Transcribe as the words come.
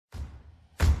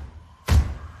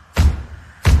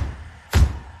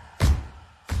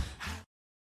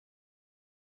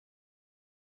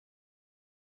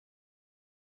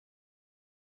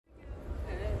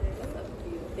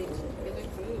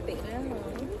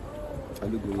I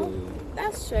look good. Oh,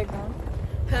 that's Shegun.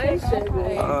 Hi,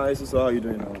 Shegun. Hi, so how are you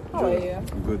doing now? How are you?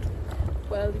 I'm good.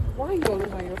 Well, why are you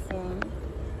always on your phone?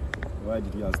 Why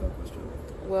did you ask that question?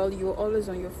 Well, you're always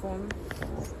on your phone.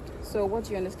 So what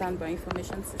do you understand by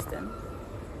information system?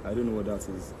 I don't know what that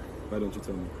is. Why don't you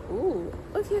tell me? Ooh,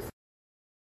 okay.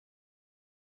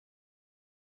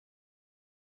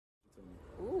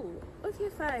 Ooh, okay,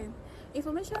 fine.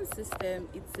 Information system,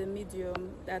 it's a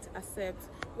medium that accepts.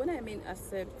 When I mean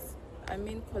accepts, I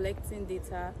mean collecting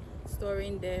data,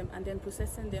 storing them, and then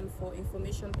processing them for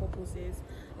information purposes.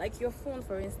 Like your phone,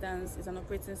 for instance, is an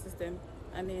operating system.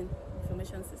 I mean,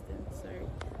 information system, sorry.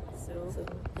 So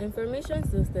information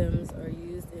systems are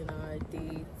used in our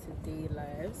day-to-day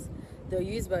lives. They're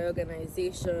used by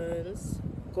organizations,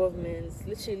 governments,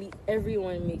 literally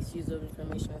everyone makes use of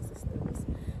information systems.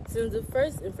 Since the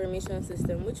first information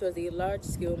system, which was a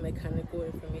large-scale mechanical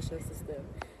information system,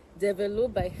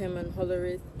 developed by Herman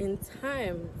Hollerith in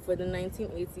time for the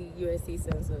 1980 USA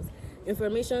Census,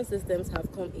 information systems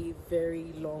have come a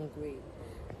very long way.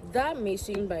 That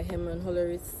machine by Herman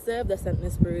Hollerith served as an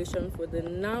inspiration for the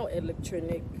now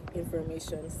electronic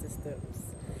information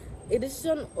systems. A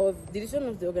decision of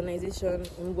the organization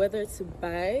on whether to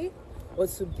buy or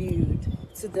to build,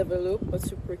 to develop or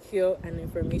to procure an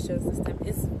information system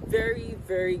is very,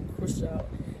 very crucial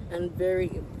and very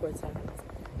important.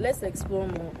 Let's explore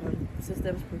more on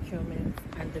systems procurement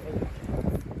and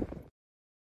development.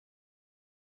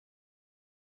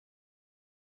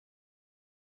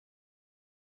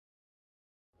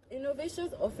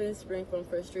 Innovations often spring from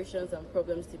frustrations and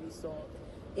problems to be solved.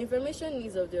 Information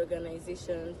needs of the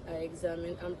organization are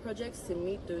examined and projects to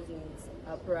meet those needs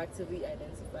are proactively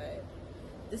identified.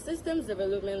 The Systems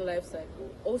Development Lifecycle,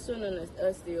 also known as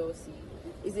SDLC,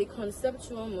 is a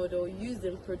conceptual model used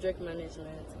in project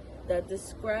management that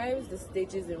describes the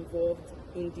stages involved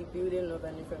in the building of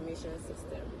an information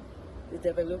system, the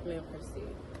development per se.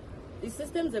 The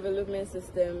Systems Development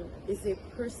System is a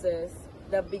process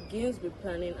that begins with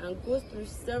planning and goes through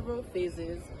several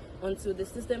phases until the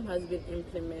system has been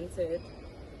implemented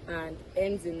and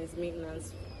ends in its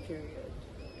maintenance period.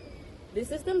 The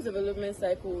systems development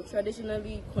cycle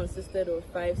traditionally consisted of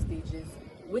 5 stages,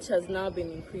 which has now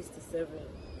been increased to 7.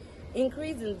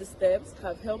 Increase in the steps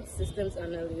have helped systems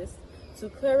analysts to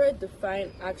clearly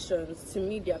define actions to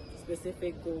meet their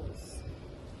specific goals.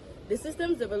 The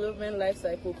systems development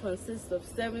lifecycle consists of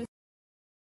 7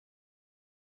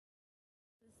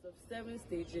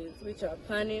 stages, which are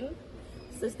planning,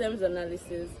 systems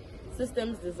analysis,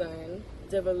 systems design,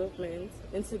 development,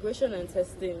 integration and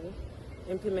testing,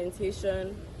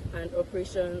 implementation, and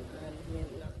operation and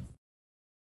maintenance.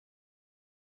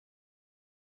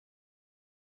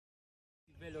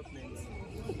 Development.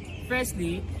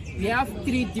 Firstly, we have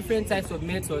 3 different types of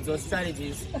methods or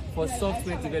strategies for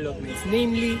software development,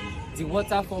 namely the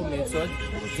waterfall method,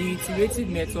 the iterative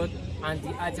method, and the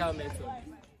agile method.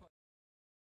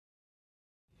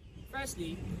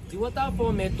 Firstly, the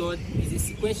waterfall method is a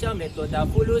sequential method that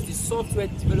follows the software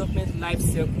development life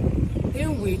cycle,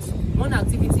 in which one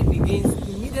activity begins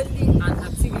immediately an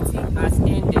activity has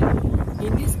ended.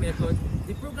 In this method,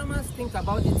 the programmers think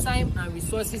about the time and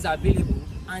resources available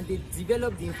and they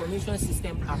develop the information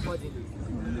system accordingly.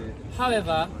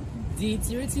 However, the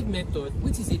iterative method,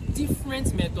 which is a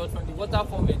different method from the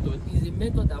waterfall method, is a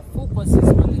method that focuses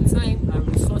on the time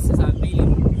and resources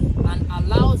available and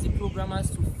allows the programmers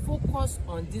to focus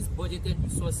on these budgeted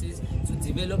resources to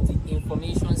develop the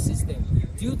information system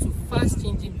due to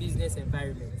fast-changing business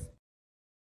environments.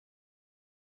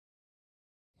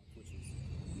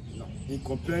 Now, in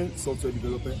comparing software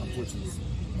development approaches,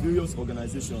 various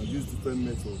organizations use different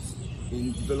methods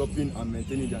in developing and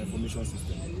maintaining their information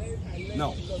system.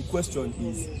 Now, the question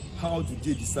is, how do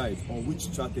they decide on which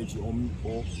strategy or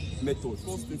method?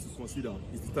 First thing to consider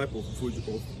is the type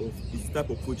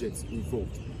of project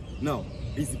involved. Now,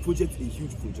 is the project a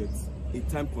huge project, a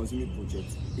time-consuming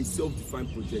project, a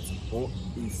self-defined project, or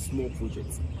a small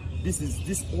project?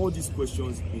 All these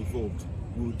questions involved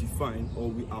will define or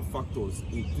will have factors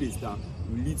in place that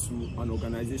will lead to an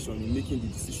organization in making the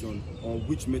decision on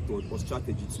which method or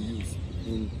strategy to use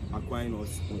in acquiring or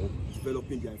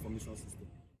developing their information system.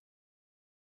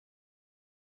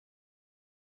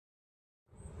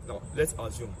 Now, let's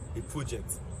assume a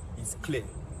project is clear,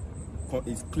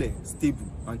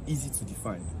 stable, and easy to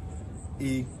define.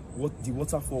 The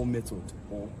waterfall method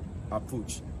or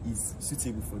approach is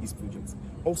suitable for this project.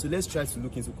 Also, let's try to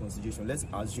look into consideration. Let's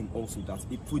assume also that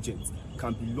a project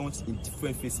can be launched in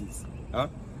different phases.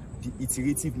 The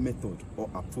iterative method or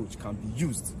approach can be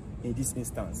used in this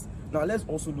instance. Now, let's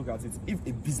also look at it. If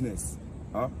a business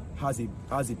has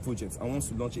a project and wants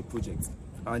to launch a project,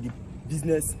 and the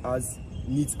business as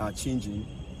needs are changing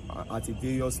at a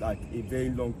very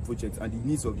long project, and the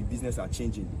needs of the business are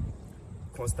changing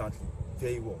constantly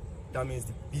very well. That means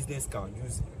the business can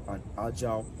use an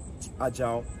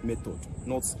agile method,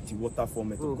 not the waterfall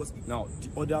method. Because now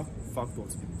the other factor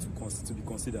to be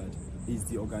considered is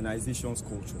the organization's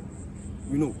culture.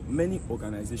 We know many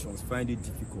organizations find it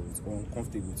difficult or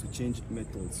uncomfortable to change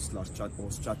methods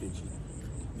or strategy,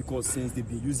 because since they've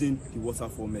been using the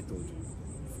waterfall method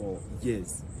for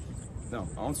years. Now,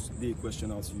 I want to lay a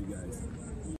question out to you guys.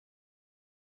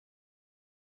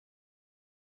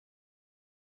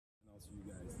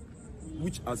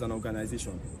 Which, as an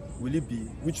organization,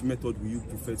 which method will you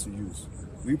prefer to use?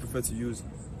 Will you prefer to use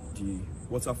the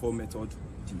waterfall method,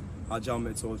 the agile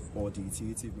method, or the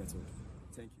iterative method?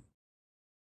 Thank you.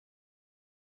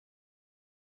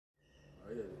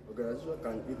 Organizations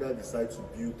can either decide to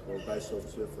build or buy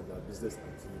software for their business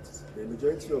activities. The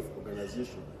majority of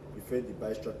organizations prefer the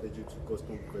buy strategy to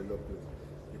custom development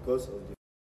because of the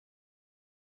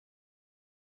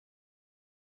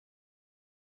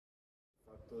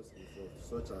factors involved,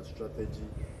 such as strategy,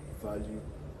 value,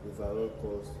 overall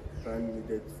cost, time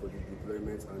needed for the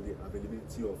deployment, and the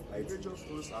availability of IT. Major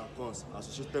pros and cons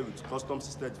associated with custom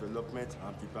system development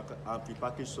and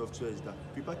prepackaged software is that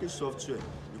prepackaged software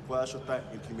requires shorter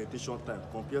implementation time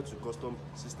compared to custom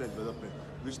system development,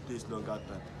 which takes longer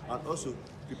time. And also,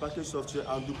 prepackaged software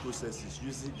handle processes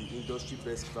using the industry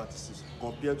best practices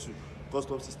compared to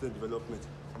custom system development,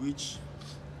 which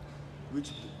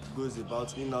goes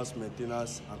about in-house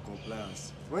maintenance and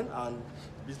compliance. When a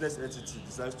business entity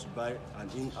decides to buy an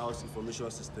in-house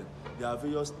information system, there are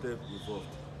various steps involved.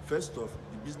 First off,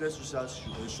 the business users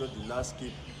should ensure the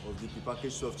landscape of the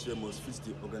prepackaged software must fit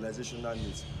the organizational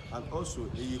needs, and also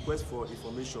a request for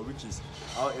information, which is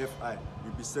RFI,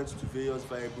 will be sent to various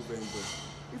viable vendors.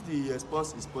 If the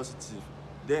response is positive,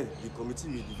 then the committee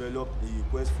will develop a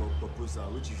request for proposal,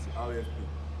 which is the RFP,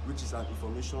 which is an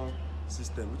information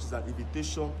system, which is an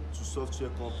invitation to software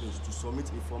companies to submit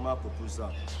a formal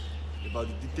proposal about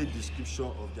the detailed description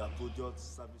of their products,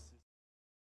 services.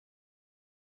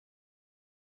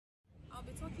 I'll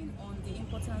be talking on the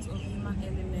importance of human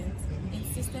elements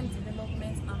in system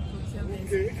development and procurement.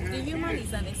 The human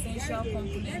is an essential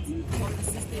component of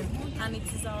the system, and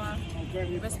it is our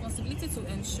responsibility to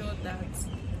ensure that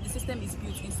the system is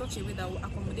built in such a way that will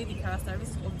accommodate the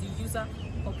characteristics of the user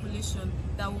population,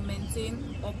 that will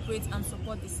maintain, operate, and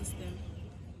support the system.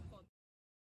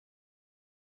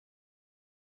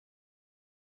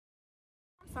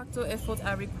 Factor efforts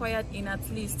are required in at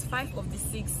least 5 of the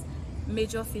 6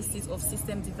 major phases of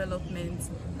system development.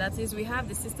 That is, we have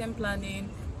the system planning,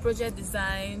 project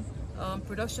design,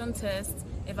 production test,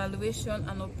 evaluation,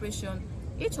 and operation.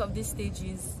 Each of these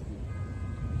stages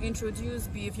introduce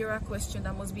behavioral questions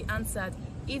that must be answered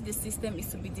if the system is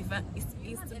to be designed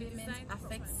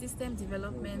affect system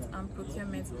development and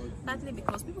procurement, partly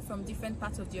because people from different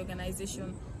parts of the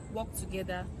organization work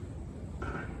together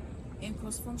in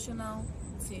cross-functional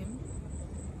team.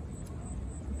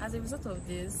 As a result of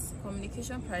this,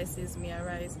 communication crises may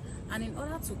arise, and in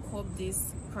order to curb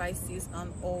this crisis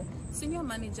and all, senior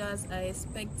managers are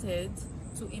expected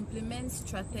to implement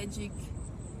strategic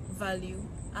value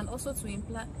and also to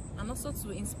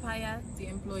inspire the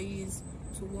employees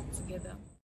to work together.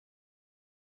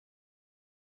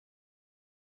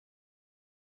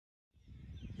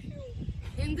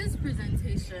 In this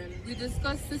presentation, we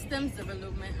discussed systems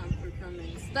development and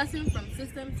procurement, starting from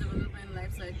systems development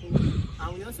lifecycle.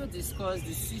 And we also discussed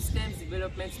the systems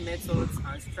development methods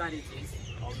and strategies.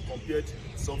 And we compared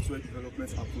software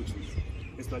development approaches.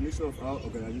 Explanation of how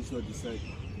organizations decide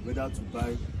whether to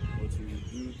buy or to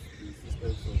rebuild the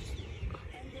system software.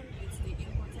 Ending with the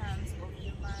importance of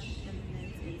human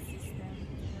elements in system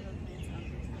development and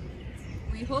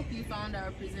procurement. We hope you found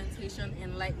our presentation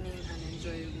enlightening and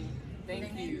enjoyable.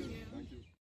 Thank you.